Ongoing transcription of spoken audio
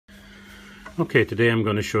Okay, today I'm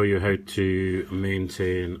going to show you how to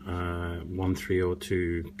maintain a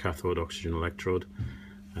 1302 cathode oxygen electrode.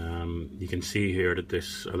 You can see here that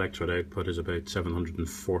this electrode output is about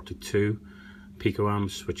 742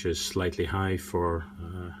 picoamps, which is slightly high for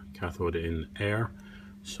cathode in air.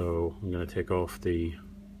 So I'm going to take off the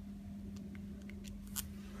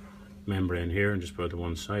membrane here and just put it to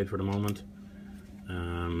one side for the moment.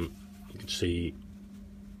 You can see,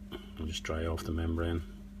 I'll just dry off the membrane.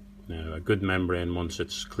 Now, a good membrane, once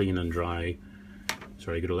it's clean and dry,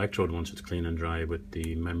 sorry, a good electrode, once it's clean and dry with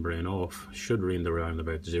the membrane off, should read around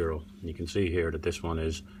about 0. You can see here that this one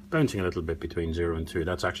is bouncing a little bit between 0 and 2.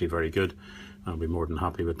 That's actually very good. I'll be more than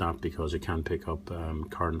happy with that because it can pick up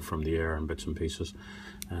current from the air and bits and pieces.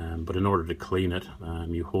 But in order to clean it,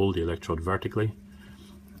 you hold the electrode vertically.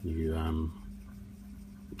 You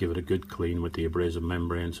give it a good clean with the abrasive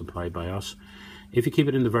membrane supplied by us. If you keep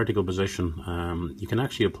it in the vertical position, you can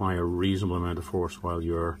actually apply a reasonable amount of force while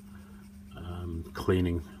you're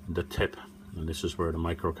cleaning the tip, and this is where the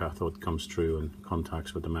microcathode comes through and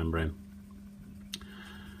contacts with the membrane.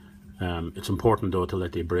 It's important though to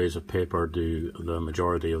let the abrasive paper do the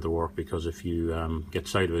majority of the work, because if you get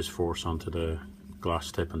sideways force onto the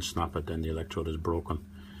glass tip and snap it, then the electrode is broken.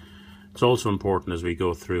 It's also important as we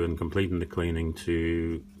go through and completing the cleaning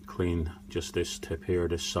to clean just this tip here,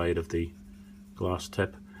 this side of the glass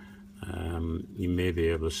tip. You may be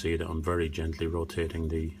able to see that I'm very gently rotating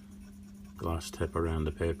the glass tip around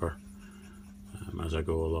the paper as I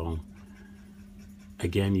go along.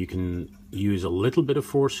 Again, you can use a little bit of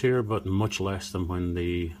force here, but much less than when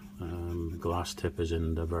the glass tip is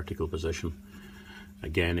in the vertical position.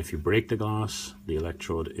 Again, if you break the glass, the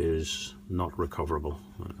electrode is not recoverable.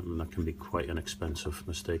 That can be quite an expensive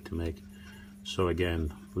mistake to make. So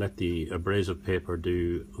again, let the abrasive paper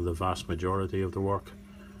do the vast majority of the work,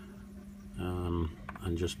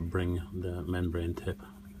 and just bring the membrane tip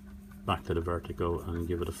back to the vertical and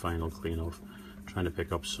give it a final clean off, trying to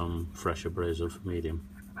pick up some fresh abrasive medium.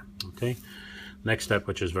 Okay, next step,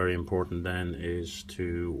 which is very important then, is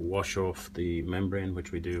to wash off the membrane,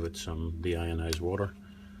 which we do with some deionized water.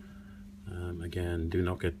 Again, do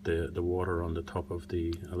not get the water on the top of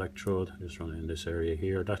the electrode, just run it in this area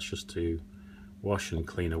here. That's just to wash and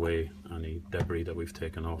clean away any debris that we've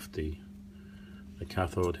taken off the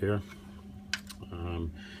cathode here.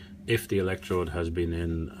 If the electrode has been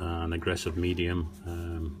in an aggressive medium,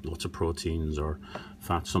 lots of proteins or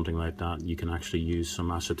fat, something like that, you can actually use some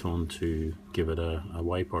acetone to give it a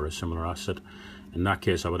wipe, or a similar acid. In that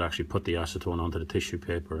case, I would actually put the acetone onto the tissue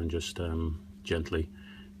paper and just gently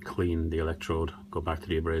clean the electrode, go back to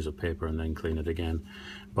the abrasive paper and then clean it again.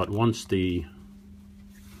 But once the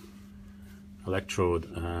electrode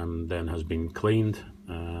then has been cleaned,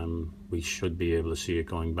 we should be able to see it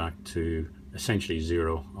going back to essentially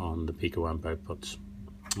 0 on the picoamp outputs.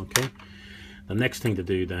 Okay, the next thing to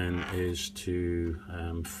do then is to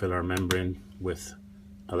fill our membrane with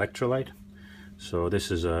electrolyte. So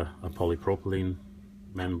this is a polypropylene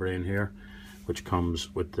membrane here, which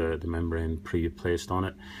comes with the membrane pre-placed on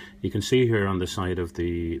it. You can see here on the side of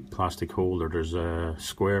the plastic holder there's a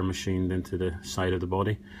square machined into the side of the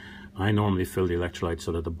body. I normally fill the electrolyte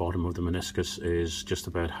so that the bottom of the meniscus is just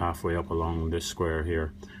about halfway up along this square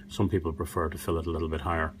here. Some people prefer to fill it a little bit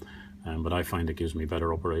higher, but I find it gives me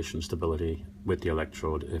better operation stability with the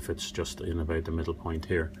electrode if it's just in about the middle point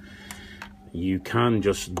here. You can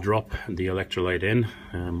just drop the electrolyte in,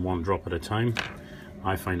 one drop at a time.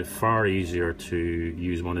 I find it far easier to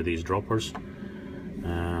use one of these droppers.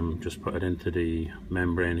 Just put it into the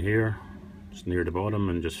membrane here, just near the bottom,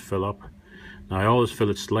 and just fill up. Now, I always fill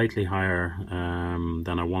it slightly higher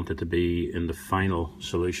than I want it to be in the final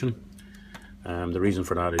solution. The reason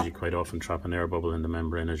for that is you quite often trap an air bubble in the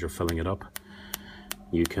membrane as you're filling it up.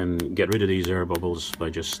 You can get rid of these air bubbles by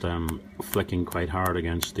just flicking quite hard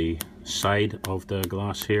against the side of the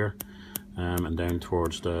glass here, and down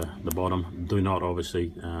towards the bottom. Do not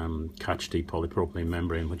obviously catch the polypropylene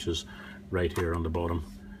membrane, which is right here on the bottom,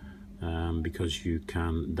 because you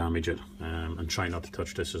can damage it. And try not to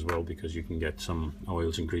touch this as well, because you can get some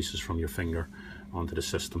oils and greases from your finger onto the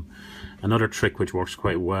system. Another trick which works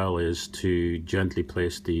quite well is to gently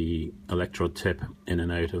place the electrode tip in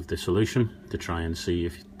and out of the solution to try and see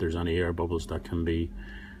if there's any air bubbles that can be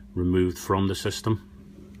removed from the system.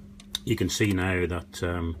 You can see now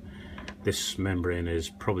that this membrane is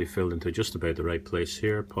probably filled into just about the right place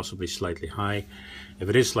here, possibly slightly high. If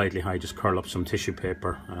it is slightly high, just curl up some tissue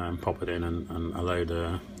paper and pop it in and allow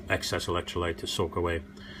the excess electrolyte to soak away.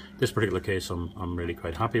 This particular case, I'm really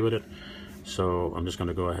quite happy with it. So I'm just going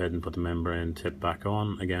to go ahead and put the membrane tip back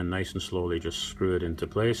on. Again, nice and slowly just screw it into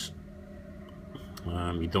place.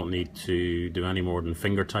 You don't need to do any more than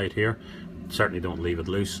finger tight here. Certainly don't leave it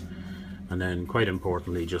loose. And then, quite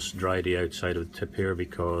importantly, just dry the outside of the tip here,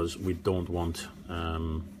 because we don't want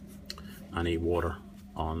any water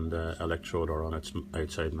on the electrode or on its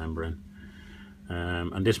outside membrane.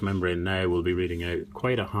 And this membrane now will be reading out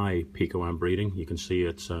quite a high picoamp reading. You can see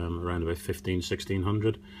it's around about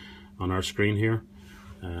 1600 on our screen here.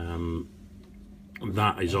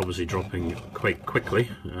 That is obviously dropping quite quickly,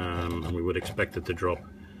 and we would expect it to drop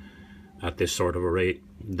at this sort of a rate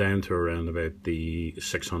down to around about the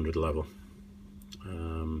 600 level.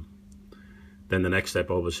 Then the next step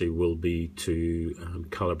obviously will be to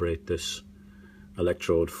calibrate this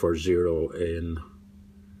electrode for 0 in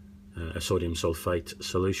a sodium sulfite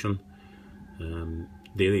solution.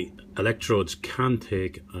 The electrodes can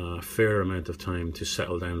take a fair amount of time to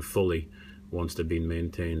settle down fully once they've been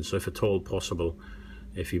maintained. So if at all possible,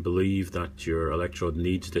 if you believe that your electrode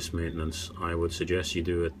needs this maintenance, I would suggest you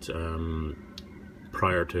do it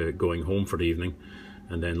prior to going home for the evening,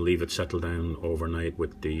 and then leave it settle down overnight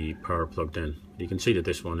with the power plugged in. You can see that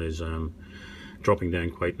this one is dropping down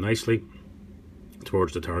quite nicely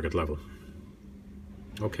towards the target level.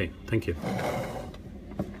 Okay, thank you.